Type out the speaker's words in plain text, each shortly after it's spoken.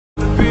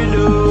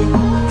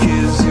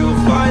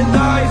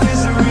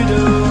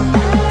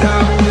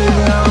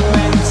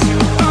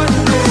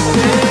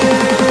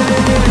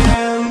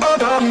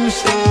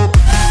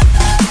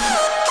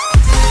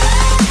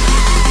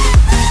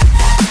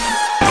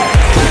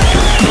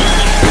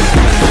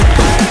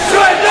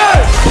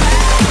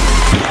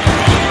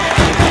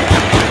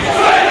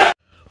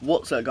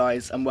What's up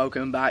guys, and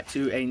welcome back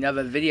to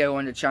another video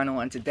on the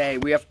channel. And today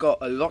we have got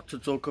a lot to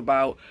talk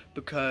about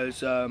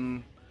because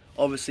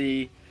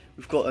obviously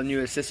we've got a new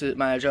assistant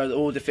manager.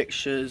 All the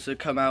fixtures have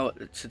come out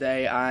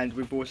today, and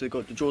we've also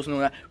got the draws and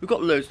all that. We've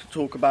got loads to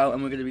talk about,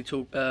 and we're going to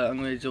be I'm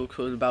going to talk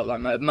about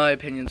like my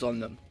opinions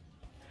on them.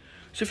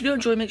 So if you do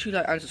enjoy, make sure you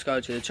like and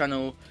subscribe to the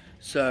channel.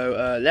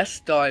 So let's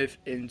dive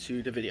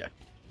into the video.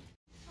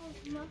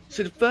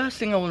 So the first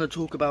thing I want to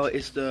talk about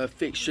is the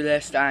fixture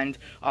list, and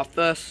our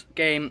first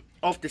game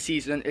of the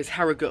season is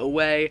Harrogate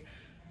away.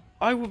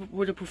 I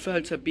would have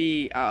preferred to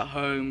be at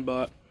home,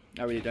 but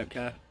I really don't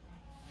care.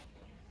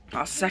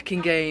 Our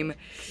second game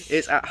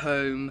is at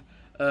home.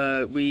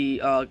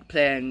 We are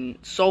playing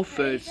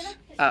Salford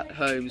at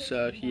home,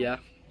 so yeah.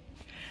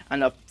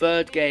 And our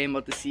third game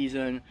of the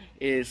season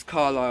is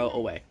Carlisle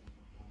away.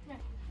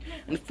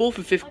 And the fourth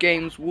and fifth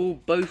games will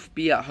both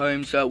be at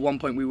home, so at one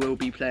point we will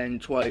be playing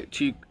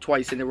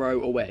twice in a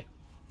row away.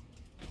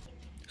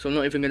 So I'm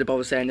not even going to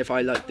bother saying if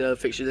I like the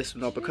fixture list or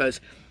not,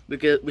 because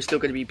we're still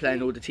going to be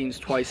playing all the teams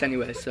twice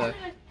anyway, so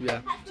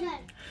yeah.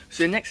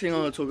 So the next thing I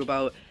want to talk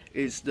about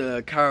is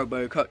the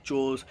Carabao Cup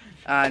draws,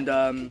 and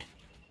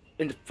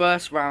in the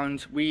first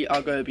round we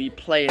are going to be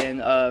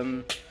playing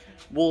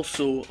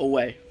Walsall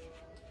away.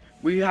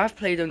 We have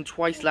played them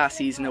twice last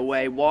season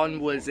away. One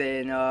was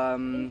in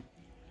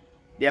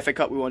the FA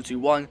Cup, we won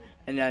 2-1,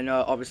 and then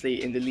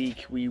obviously in the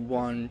league we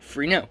won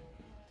 3-0.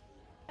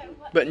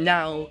 But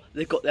now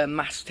they've got their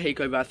mass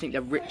takeover. I think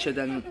they're richer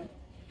than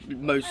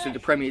most of the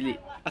Premier League.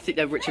 I think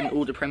they're richer than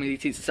all the Premier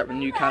League teams except for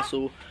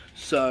Newcastle.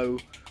 So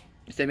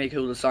if they make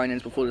all the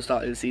signings before the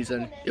start of the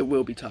season, it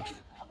will be tough.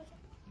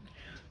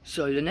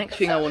 So the next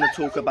thing I want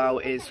to talk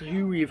about is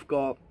who we've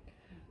got.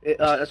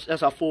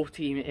 That's our fourth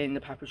team in the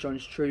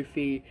THRASH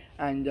Trophy,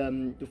 and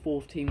the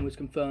fourth team was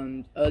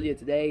confirmed earlier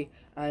today,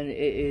 and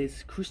it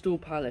is Crystal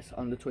Palace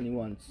under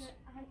 21s.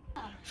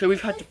 So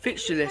we've had the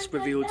fixture list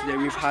revealed today,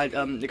 we've had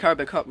the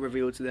Carabao Cup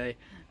revealed today,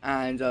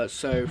 and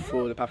so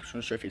for the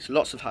THRASH Trophy, so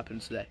lots have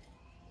happened today.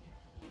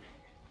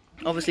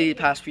 Obviously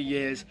the past few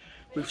years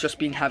we've just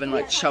been having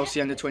like Chelsea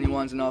under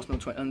 21s and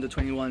Arsenal under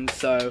 21s,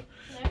 so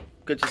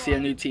good to see a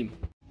new team.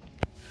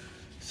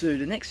 So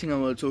the next thing I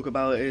want to talk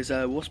about is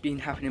what's been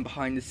happening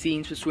behind the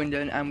scenes for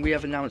Swindon, and we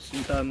have announced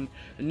a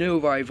new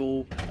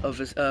arrival of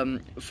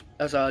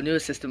as our new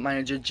assistant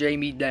manager,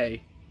 Jamie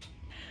Day.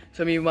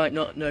 Some of you might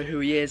not know who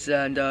he is,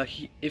 and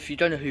if you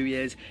don't know who he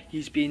is,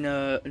 he's been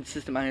an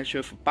assistant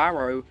manager for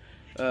Barrow,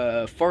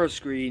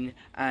 Forest Green,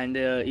 and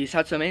he's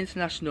had some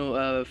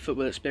international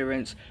football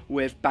experience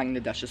with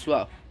Bangladesh as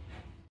well.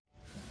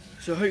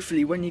 So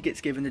hopefully when he gets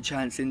given the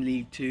chance in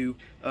League 2,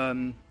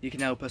 he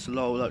can help us a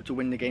lot to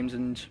win the games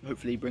and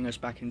hopefully bring us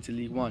back into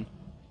League 1.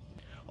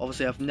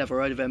 Obviously I've never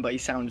heard of him, but he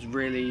sounds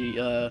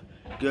really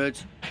good,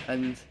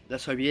 and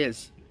let's hope he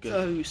is good.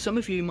 So some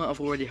of you might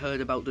have already heard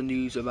about the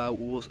news about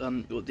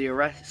the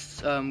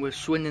arrests with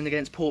Swindon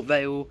against Port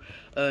Vale.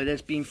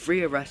 There's been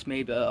 3 arrests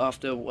made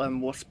after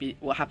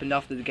what happened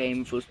after the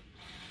game.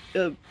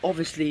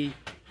 Obviously,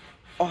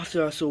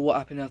 after I saw what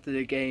happened after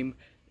the game,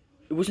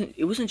 it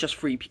wasn't just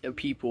 3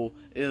 people.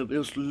 It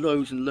was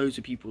loads and loads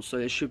of people. So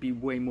there should be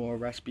way more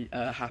arrests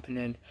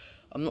happening.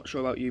 I'm not sure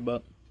about you,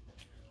 but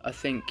I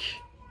think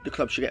the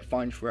club should get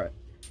fined for it.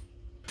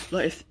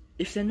 Like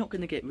if they're not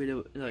going to get rid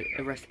of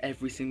arrest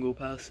every single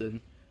person,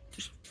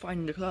 just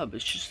fine the club.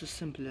 It's just as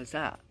simple as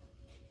that.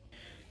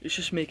 It's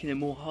just making it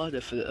more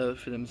harder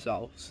for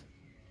themselves.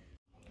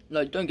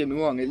 Like, don't get me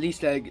wrong. At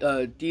least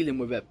they're dealing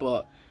with it.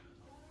 But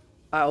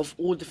out of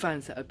all the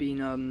fans that have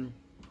been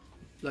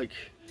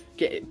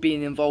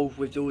being involved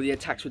with all the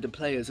attacks with the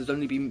players, there's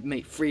only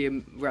been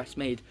 3 arrests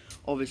made.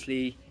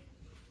 Obviously,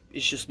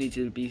 it just needs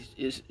to be.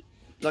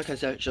 Like I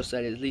just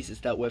said, at least it's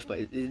dealt with,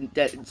 but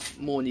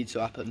more needs to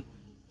happen.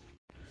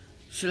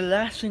 So the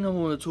last thing I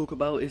want to talk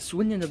about is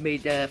Swindon have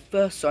made their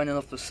first signing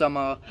of the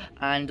summer,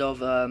 and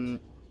of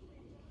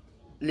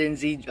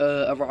Lindsay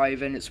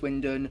arriving at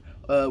Swindon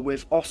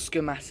with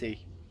Oscar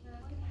Massey.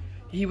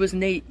 He's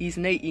an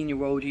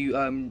 18-year-old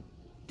who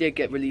did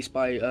get released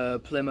by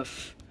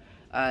Plymouth.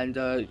 And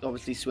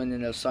obviously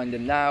Swindon have signed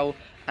him now,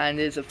 and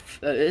it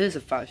is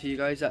a fact for you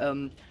guys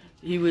that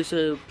he was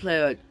a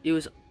player. He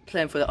was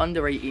playing for the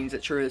under 18s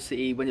at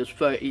Tyrese when he was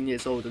 13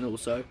 years old, and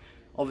also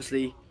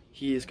obviously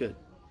he is good.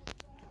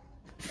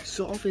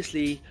 So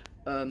obviously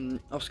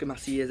Oscar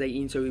Massey is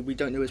 18, so we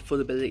don't know his full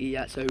ability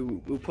yet. So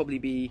we'll probably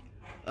be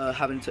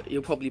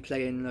he'll probably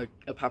play in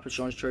a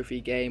THRASH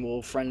Trophy game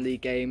or friendly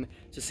game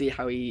to see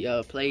how he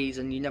plays,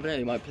 and you never know,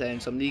 he might play in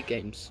some league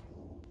games.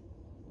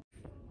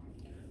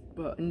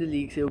 But in the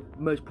leagues, he'll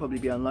most probably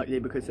be unlikely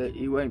because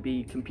he won't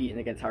be competing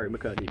against Harry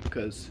McCurdy.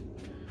 Because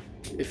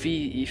if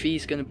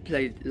he's going to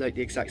play like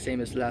the exact same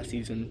as last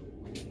season,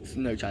 there's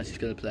no chance he's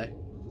going to play.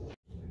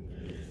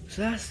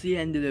 So that's the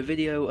end of the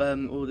video.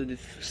 All the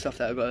stuff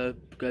that I'm going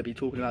to be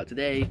talking about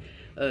today.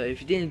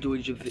 If you did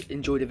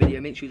enjoy the video,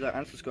 make sure you like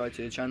and subscribe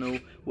to the channel.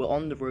 We're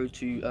on the road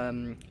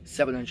to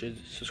 700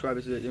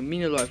 subscribers. It will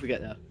mean a lot if we get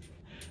there.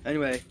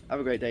 Anyway, have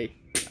a great day,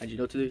 and you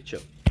know what to do.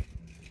 Chill.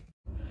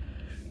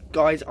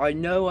 Guys, I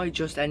know I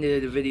just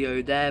ended the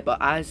video there, but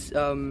as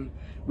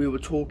we were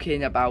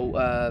talking about,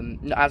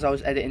 as I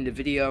was editing the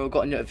video, I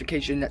got a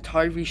notification that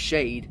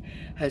Tyrese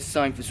has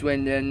signed for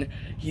Swindon.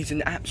 He's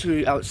an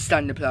absolute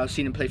outstanding player. I've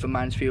seen him play for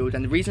Mansfield,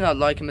 and the reason I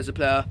like him as a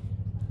player,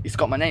 he's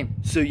got my name.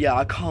 So yeah,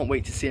 I can't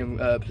wait to see him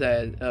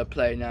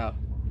play now.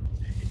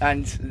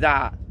 And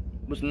that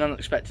was an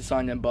unexpected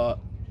signing, but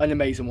an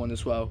amazing one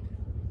as well.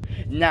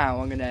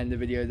 Now I'm going to end the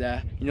video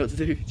there. You know what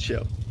to do?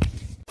 Chill.